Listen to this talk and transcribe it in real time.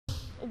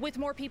With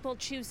more people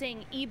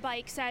choosing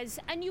e-bikes as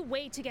a new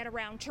way to get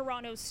around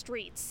Toronto's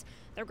streets,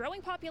 their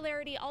growing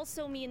popularity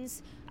also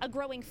means a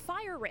growing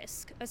fire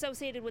risk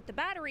associated with the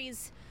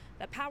batteries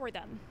that power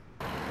them.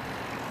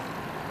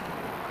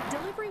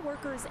 Delivery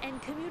workers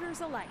and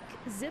commuters alike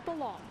zip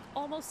along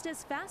almost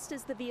as fast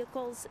as the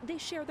vehicles they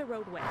share the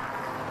road with.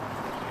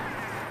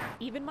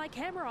 Even my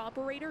camera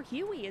operator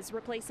Huey is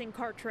replacing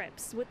car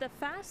trips with a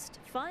fast,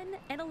 fun,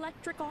 and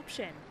electric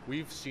option.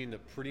 We've seen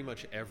that pretty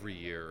much every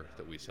year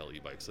that we sell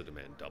e-bikes, the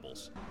demand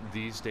doubles.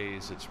 These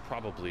days, it's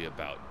probably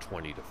about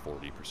 20 to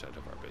 40%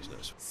 of our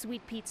business.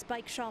 Sweet Pete's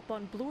bike shop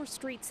on Bloor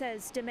Street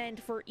says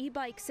demand for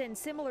e-bikes and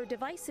similar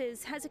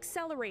devices has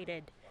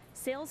accelerated.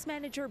 Sales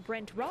manager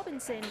Brent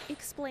Robinson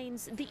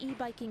explains the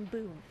e-biking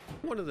boom.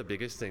 One of the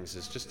biggest things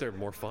is just they're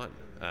more fun.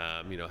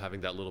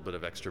 Having that little bit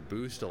of extra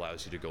boost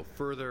allows you to go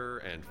further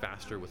and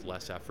faster with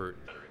less effort.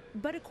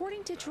 But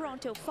according to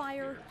Toronto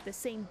Fire, the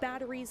same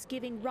batteries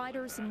giving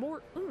riders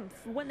more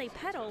oomph when they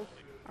pedal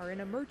are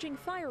an emerging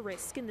fire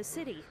risk in the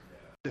city.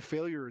 The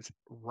failure is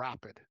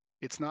rapid.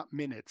 It's not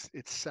minutes,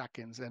 it's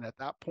seconds. And at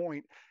that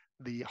point,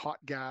 the hot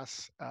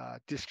gas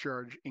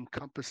discharge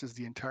encompasses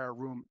the entire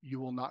room. You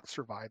will not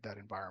survive that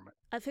environment.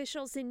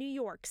 Officials in New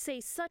York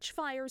say such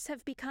fires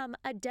have become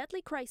a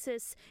deadly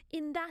crisis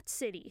in that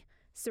city.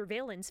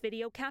 Surveillance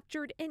video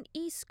captured an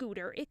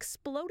e-scooter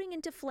exploding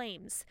into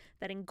flames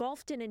that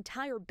engulfed an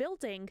entire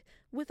building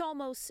with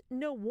almost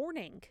no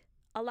warning.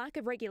 A lack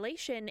of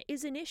regulation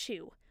is an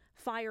issue.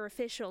 Fire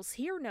officials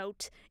here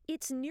note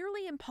it's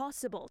nearly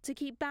impossible to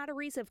keep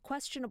batteries of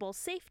questionable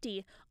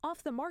safety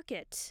off the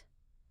market.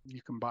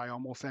 You can buy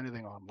almost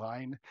anything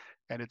online,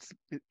 and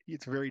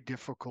it's very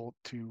difficult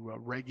to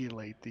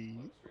regulate the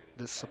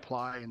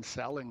supply and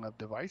selling of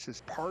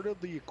devices. Part of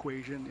the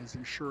equation is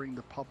ensuring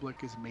the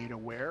public is made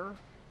aware.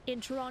 In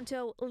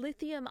Toronto,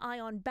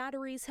 lithium-ion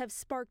batteries have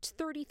sparked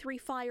 33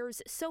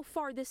 fires so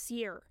far this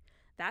year.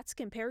 That's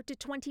compared to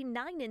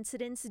 29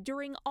 incidents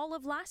during all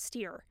of last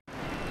year.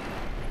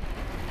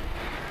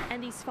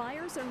 And these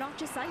fires are not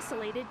just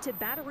isolated to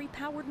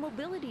battery-powered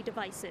mobility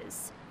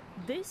devices.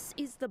 This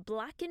is the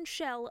blackened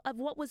shell of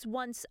what was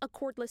once a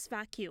cordless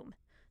vacuum.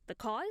 The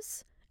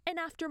cause? An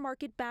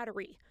aftermarket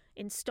battery,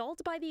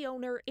 installed by the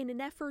owner in an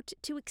effort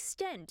to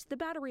extend the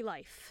battery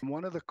life.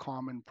 One of the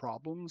common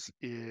problems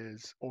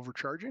is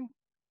overcharging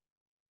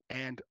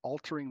and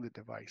altering the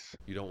device.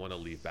 You don't want to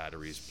leave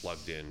batteries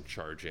plugged in,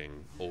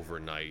 charging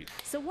overnight.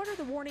 So what are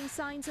the warning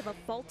signs of a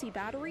faulty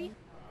battery?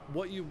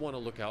 What you want to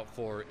look out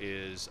for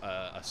is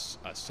a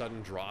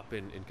sudden drop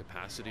in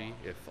capacity,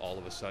 if all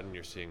of a sudden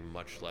you're seeing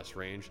much less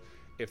range.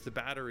 If the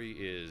battery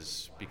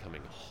is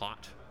becoming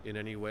hot in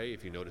any way,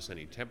 if you notice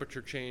any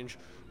temperature change,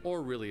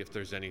 or really if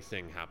there's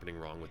anything happening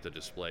wrong with the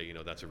display,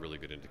 that's a really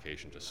good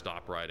indication to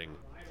stop riding.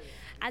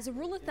 As a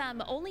rule of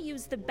thumb, only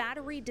use the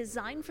battery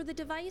designed for the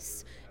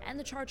device and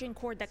the charging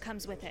cord that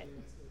comes with it.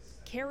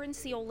 Caryn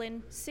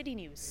Ceolin, City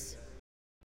News.